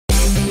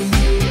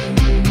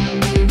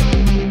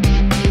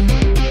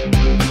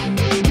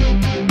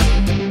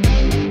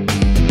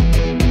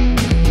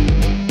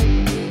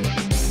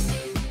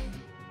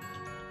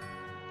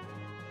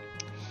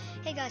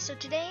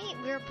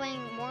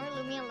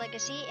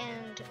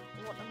and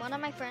one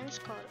of my friends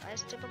called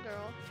Ice Tip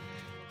Girl,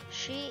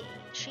 she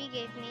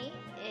gave me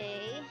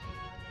he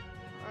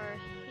or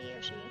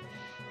she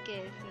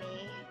gave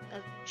me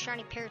a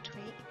shiny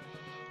Paratweet.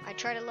 I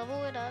tried to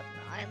level it up.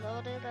 I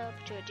leveled it up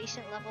to a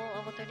decent level,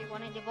 level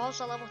 31. It evolves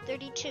at level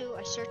 32.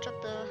 I searched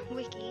up the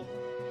wiki.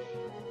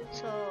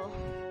 So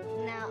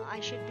now I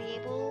should be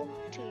able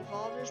to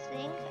evolve this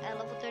thing at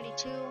level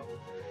 32.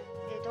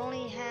 It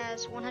only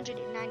has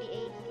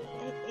 198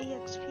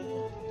 EXP.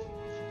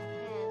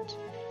 And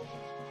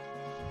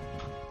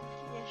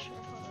yeah, sure.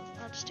 Hold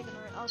on. I'll just stick it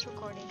around. I was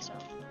recording, so.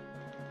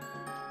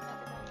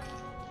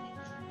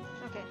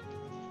 Okay.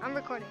 I'm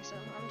recording, so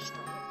I'm just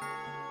talking.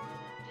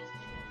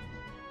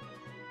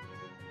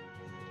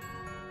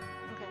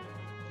 Okay.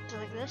 So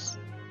like this.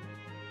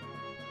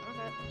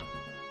 Okay.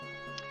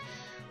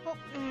 Well,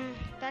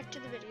 back to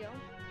the video.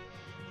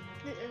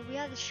 We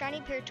have the shiny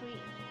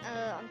Paratweet.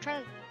 I'm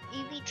trying to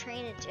EV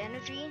train its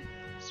energy,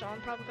 so I'm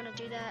probably gonna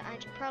do that. I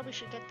probably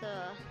should get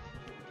the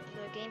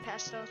game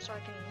pass though, so I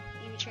can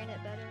EV train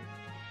it better.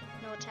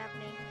 Know what's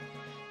happening.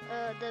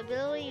 The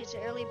ability is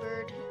early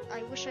bird.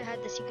 I wish I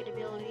had the secret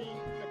ability,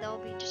 but that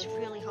would be just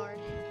really hard.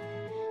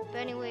 But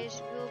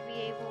anyways, we'll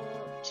be able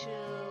to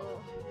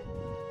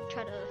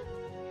try to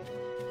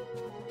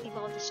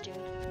evolve this dude.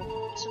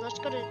 So let's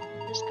go to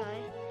this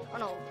guy. Oh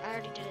no, I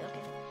already did it.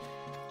 Okay.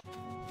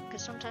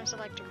 Because sometimes I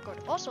like to record.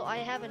 Also, I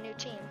have a new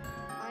team.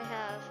 I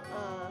have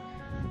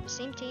the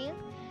same team,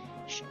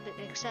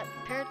 except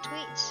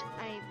Paratweets.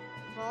 I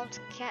evolved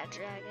Cat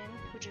Dragon,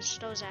 which is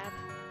Stozap,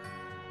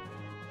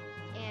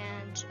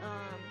 and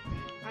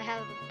I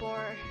have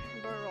Borrock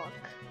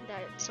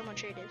that someone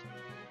traded.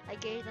 I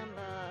gave them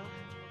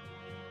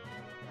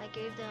I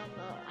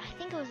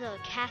think it was a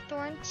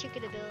Cathorn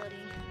secret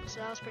ability, so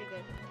that was pretty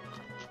good.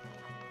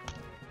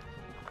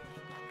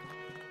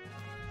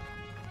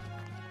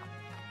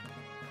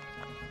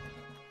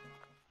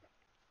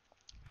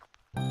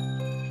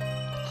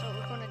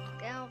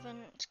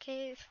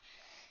 Cave,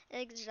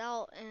 exit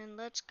out, and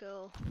let's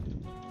go.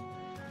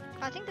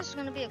 I think this is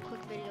gonna be a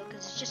quick video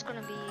because it's just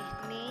gonna be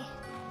me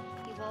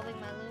evolving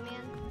my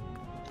Loomian.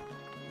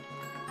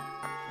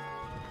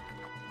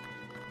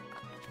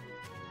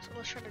 So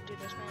let's try to do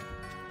this, man.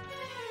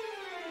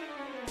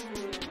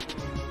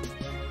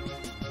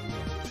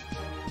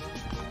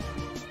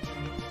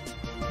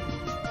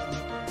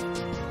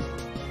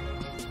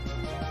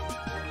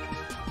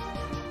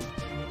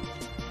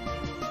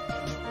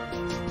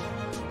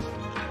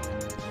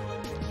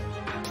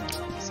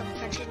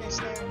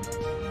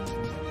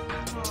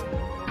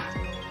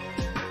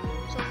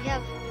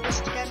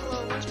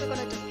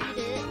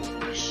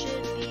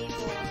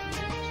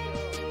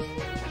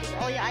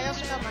 Oh yeah, I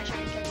also got my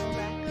shiny Gecko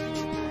back.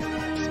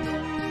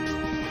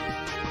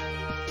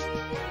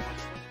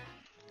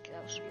 Okay,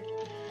 that was weird.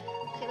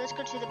 Okay, let's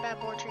go to the bad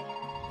boy trainer.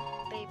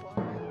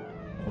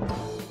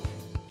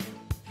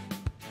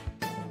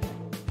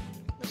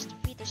 Let's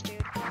defeat this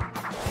dude.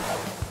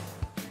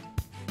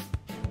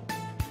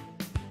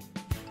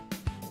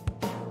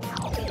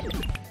 Okay.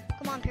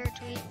 Come on,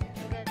 Paratweet.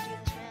 We gotta do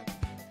this, man.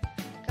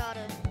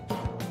 Gotta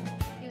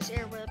use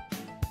Air Whip.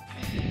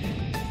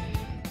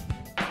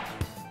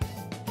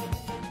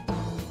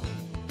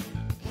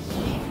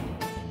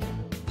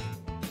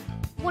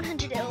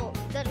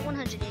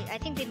 108. I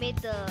think they made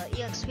the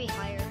EXP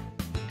higher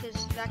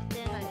because back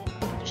then I'm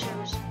pretty sure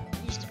it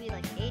used to be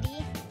like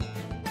 80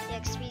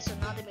 EXP, so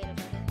now they made it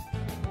better.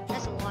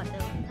 That's a lot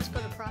though. Let's go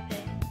to Prop A.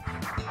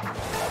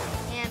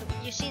 And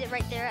you see that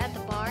right there at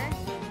the bar,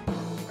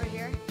 right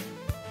here,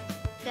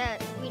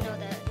 that we know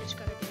that it's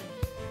gonna be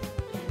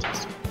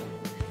decent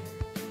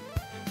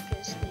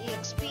because the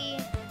EXP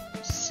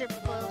is super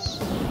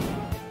close,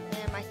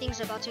 and my thing's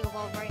about to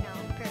evolve right now.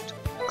 Let's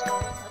go.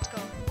 Let's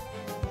go.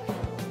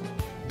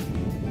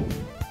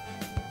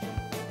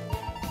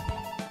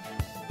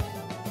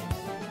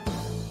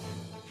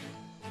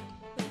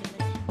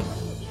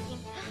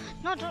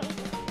 No, don't. No.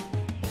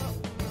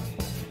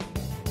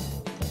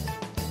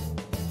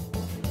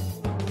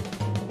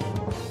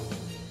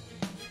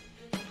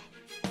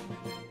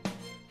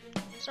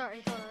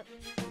 Sorry, hold up.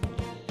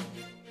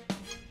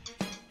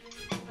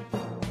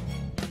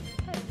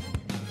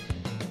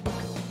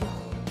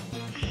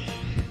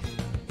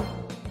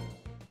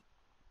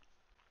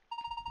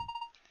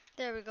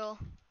 There we go.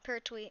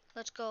 Paratweet.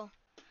 Let's go.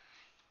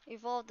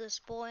 Evolve this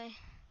boy.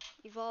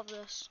 Evolve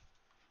this.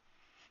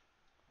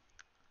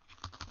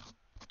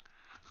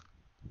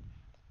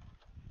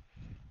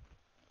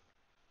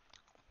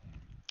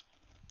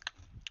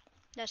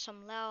 There's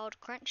some loud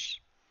crunch.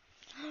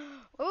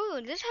 Oh,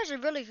 this has a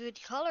really good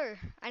color.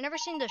 I never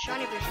seen the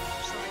shiny version.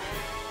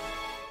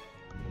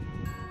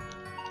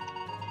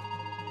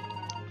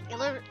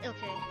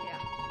 Okay, yeah.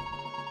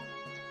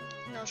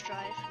 Nose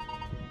drive.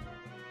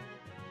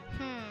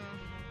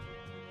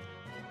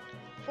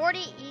 40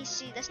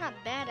 EC. That's not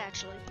bad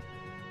actually.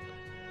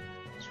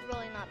 It's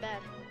really not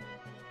bad.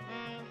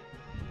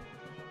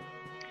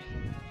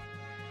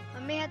 I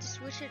may have to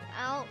switch it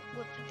out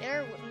with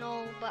air.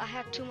 No, but I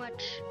have too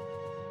much.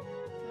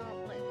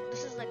 No, like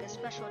this is like a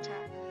special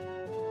attack.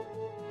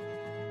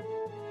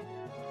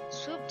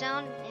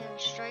 down and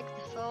strike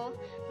the foe.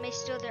 May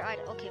steal their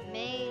item. Okay,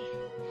 may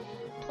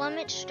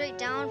plummet straight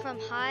down from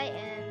high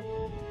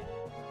and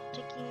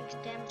taking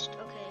damage.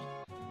 Okay,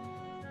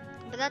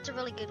 but that's a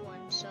really good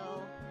one. So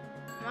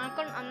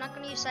I'm not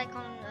gonna use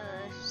Cyclone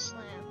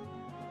Slam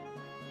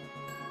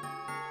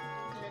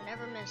because it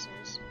never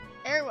misses.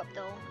 Air Whip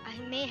though, I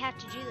may have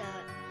to do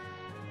that.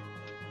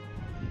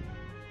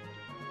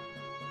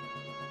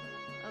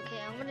 Okay,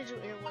 I'm gonna do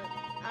Air Whip.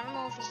 I don't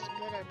know if this is a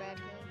good or a bad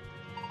thing.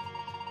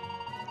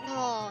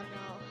 Oh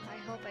no, I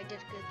hope I did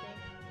a good thing.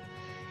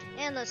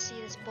 And let's see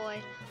this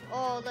boy.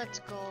 Oh, let's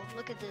go.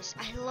 Look at this.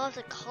 I love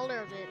the color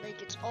of it.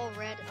 Like, it's all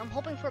red. I'm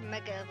hoping for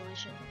Mega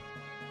Evolution.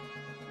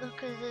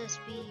 Look at this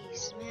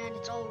beast. Man,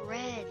 it's all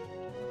red.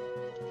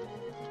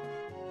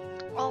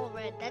 All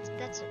red.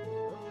 That's a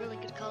really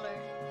good color.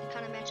 It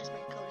kind of matches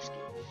my color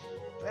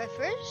scheme. At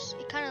first,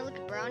 it kind of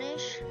looked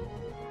brownish.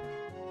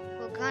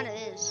 Well, it kind of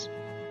is.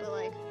 But,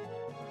 like,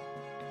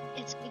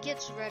 it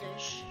gets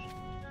reddish.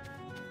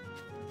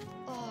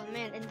 Oh,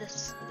 man. And the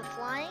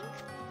flying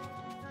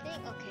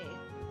thing? Okay.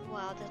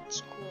 Wow,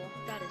 that's cool.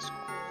 That is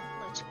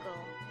cool. Let's go.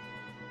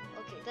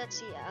 Okay, that's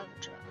the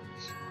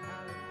Albatross.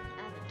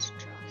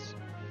 Albatross.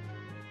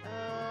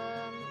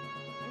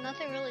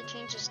 Nothing really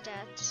changes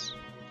stats.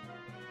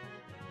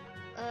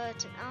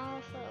 It's an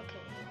alpha.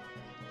 Okay.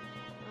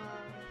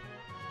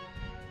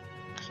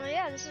 So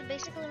yeah, this is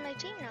basically my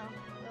team now.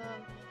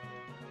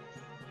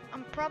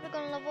 I'm probably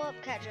gonna level up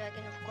Cat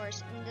Dragon, of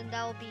course, and then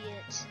that will be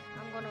it.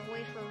 I'm gonna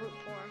wait for Route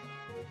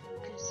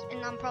 4,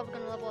 and I'm probably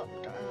gonna level up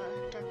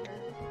Dark Dirt.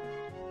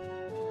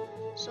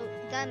 So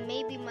that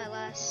may be my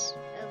last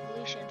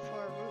evolution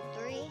for Route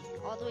 3,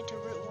 all the way to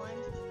Route 1,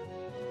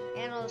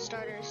 and all the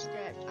starters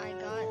that I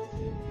got.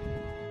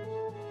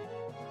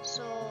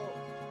 So,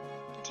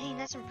 dang,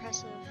 that's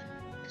impressive.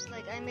 Cause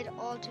like I made it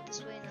all to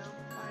this way now,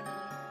 finally.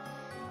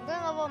 I'm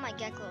gonna level up my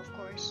Gecko, of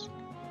course,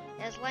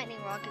 as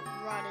Lightning Rod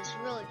is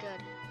really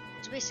good.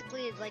 It's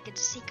basically like its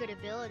secret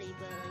ability,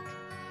 but like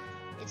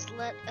it's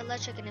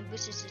electric and it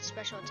boosts its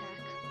special attack.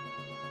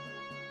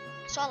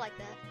 So I like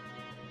that.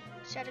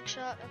 Static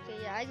Shock. Okay,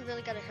 yeah, I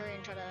really gotta hurry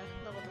and try to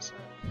level this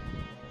up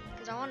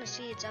because I want to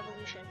see its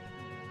evolution.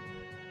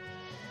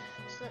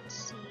 So let's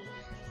see.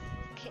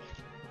 Okay.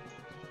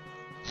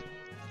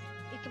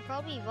 You can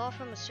probably evolve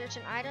from a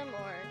certain item,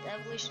 or the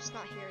evolution's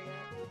not here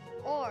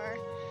yet, or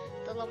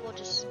the level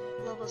just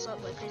levels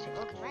up like crazy.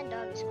 Okay, my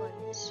dog is going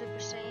Super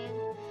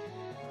Saiyan.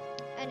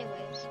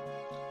 Anyways,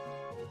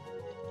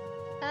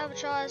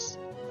 Albatross,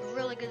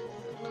 really good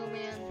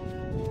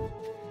Loomian.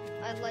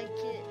 I like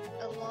it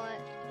a lot.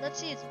 Let's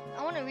see,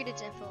 I want to read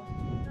its info.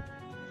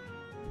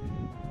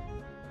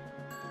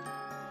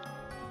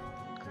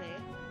 Okay,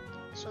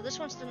 so this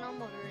one's the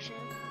normal version.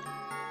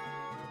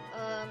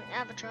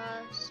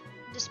 Albatross.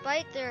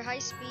 Despite their high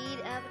speed,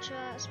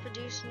 Albatross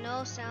produce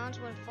no sounds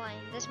when flying.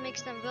 This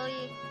makes them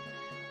really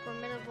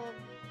formidable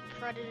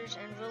predators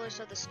and rulers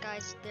of the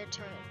skies, their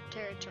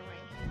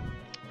territory.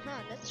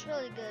 Huh, that's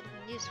really good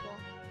and useful.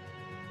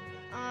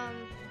 I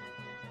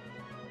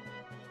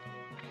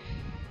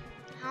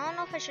don't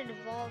know if I should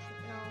evolve.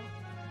 No.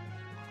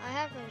 I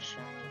have a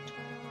shiny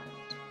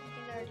Twilight. I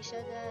think I already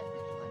said that a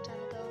long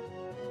time ago.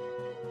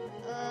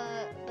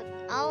 But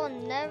I'll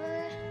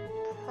never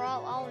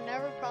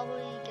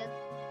probably get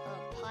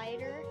a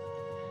Piter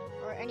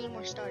or any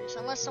more starters.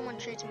 Unless someone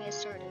trades me a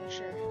starter,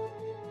 sure.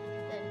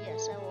 Then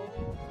yes, I will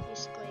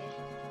basically.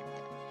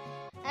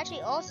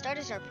 Actually, all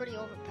starters are pretty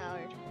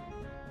overpowered.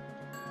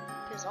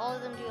 Because all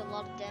of them do a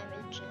lot of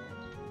damage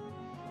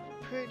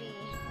and pretty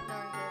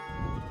darn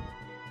good.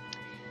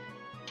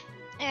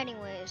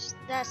 Anyways,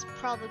 that's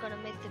probably gonna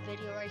make the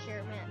video right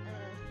here, man.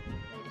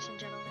 Ladies and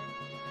gentlemen,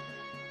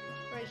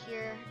 right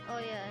here. Oh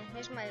yeah,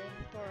 here's my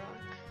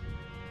Borok.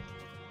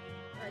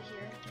 Right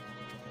here.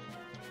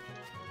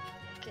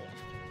 Okay.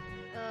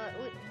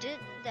 Wait, did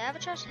the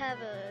Albatross have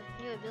a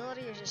new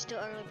ability, or is it still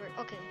early bird?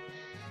 Okay,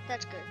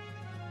 that's good.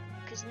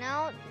 Because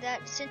now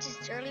that since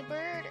it's early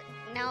bird,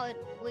 now it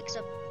wakes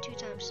up two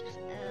times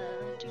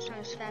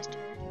faster,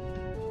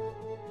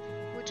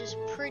 which is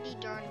pretty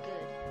darn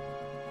good.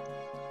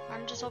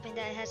 I'm just hoping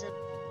that it has a.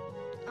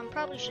 I'm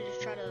probably should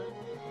try to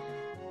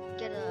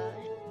get a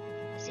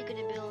secret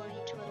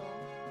ability to it all,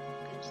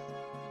 because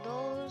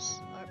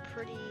those are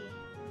pretty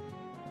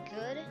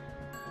good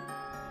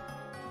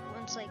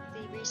once like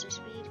they raise their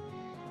speed.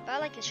 But I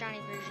like the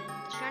shiny version.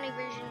 The shiny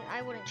version,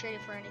 I wouldn't trade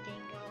it for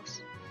anything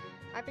else.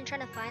 I've been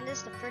trying to find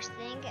this, the first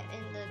thing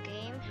in the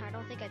game. I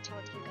don't think I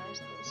told you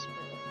guys this,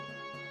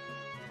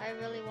 but I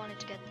really wanted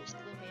to get this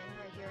Loomian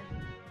right here.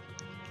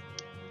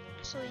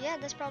 So yeah,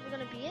 that's probably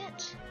gonna be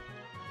it.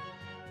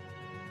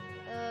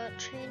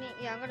 Training,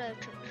 yeah, I'm gonna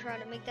try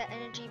to make that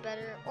energy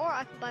better, or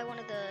I could buy one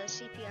of the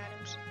CP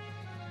items.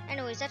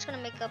 Anyways, that's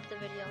gonna make up the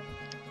video.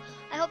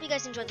 I hope you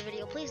guys enjoyed the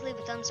video. Please leave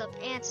a thumbs up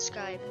and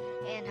subscribe,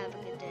 and have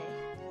a good day.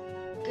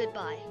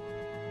 Goodbye.